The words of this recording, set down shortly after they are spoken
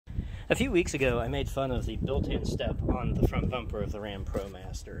A few weeks ago, I made fun of the built-in step on the front bumper of the Ram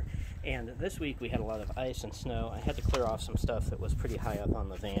ProMaster, and this week we had a lot of ice and snow. I had to clear off some stuff that was pretty high up on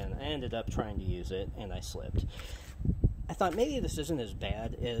the van. I ended up trying to use it, and I slipped. I thought maybe this isn't as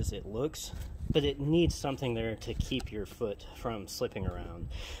bad as it looks, but it needs something there to keep your foot from slipping around.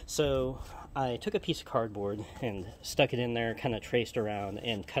 So I took a piece of cardboard and stuck it in there, kind of traced around,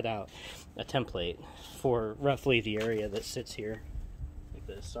 and cut out a template for roughly the area that sits here.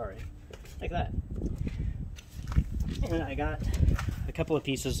 Like that. And I got a couple of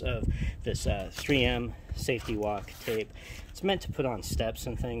pieces of this 3M safety walk tape. It's meant to put on steps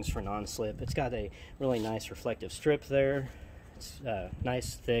and things for non-slip. It's got a really nice reflective strip there. It's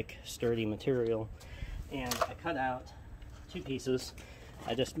nice, thick, sturdy material. And I cut out two pieces.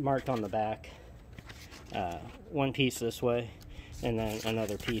 I just marked on the back one piece this way and then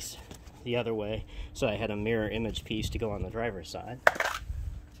another piece the other way, so I had a mirror image piece to go on the driver's side.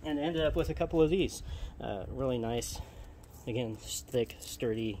 And ended up with a couple of these really nice, again, thick,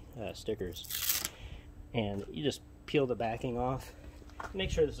 sturdy stickers. And you just peel the backing off. Make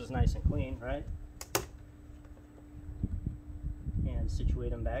sure this is nice and clean, right? And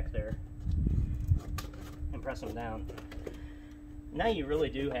situate them back there and press them down. Now you really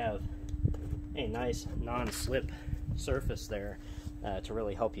do have a nice non-slip surface there to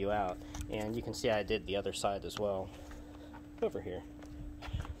really help you out. And you can see I did the other side as well over here.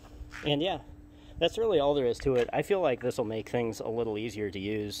 And yeah, that's really all there is to it. I feel like this will make things a little easier to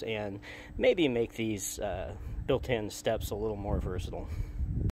use and maybe make these built-in steps a little more versatile.